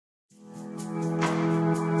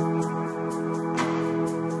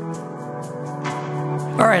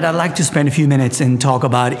All right, I'd like to spend a few minutes and talk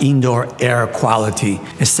about indoor air quality,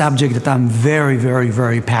 a subject that I'm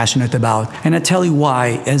very passionate about. And I tell you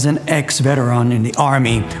why. As an ex-veteran in the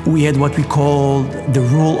Army, we had what we call the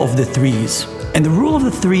rule of the threes. And the rule of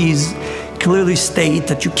the threes clearly state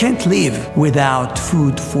that you can't live without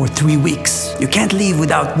food for 3 weeks. You can't live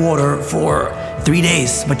without water for 3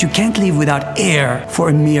 days, but you can't live without air for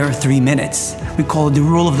a mere 3 minutes. We call it the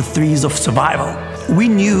rule of the threes of survival. We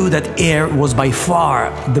knew that air was by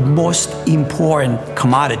far the most important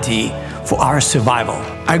commodity for our survival.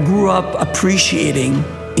 I grew up appreciating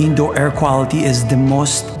indoor air quality as the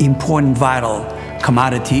most important vital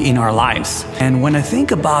commodity in our lives. And when I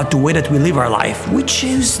think about the way that we live our life, we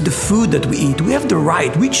choose the food that we eat. We have the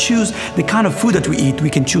right. We choose the kind of food that we eat.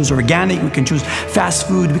 We can choose organic, we can choose fast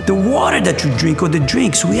food. The water that you drink or the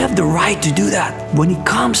drinks, we have the right to do that. When it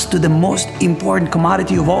comes to the most important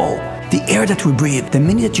commodity of all, the air that we breathe, the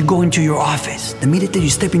minute that you go into your office, the minute that you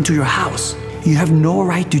step into your house, you have no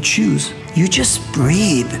right to choose. You just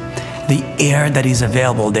breathe the air that is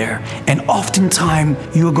available there. And oftentimes,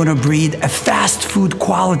 you're gonna breathe a fast food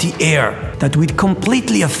quality air that would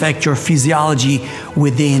completely affect your physiology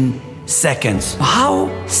within seconds. How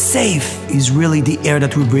safe is really the air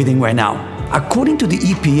that we're breathing right now? According to the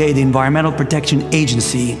EPA, the Environmental Protection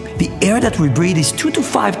Agency, the air that we breathe is 2 to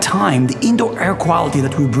 5 times, the indoor air quality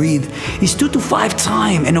that we breathe is 2 to 5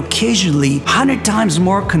 times and occasionally 100 times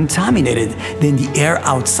more contaminated than the air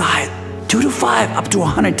outside. 2 to 5, up to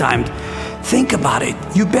 100 times. Think about it.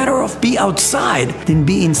 You're better off be outside than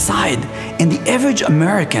be inside. And the average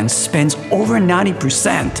American spends over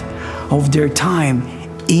 90% of their time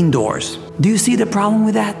indoors. Do you see the problem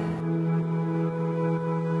with that?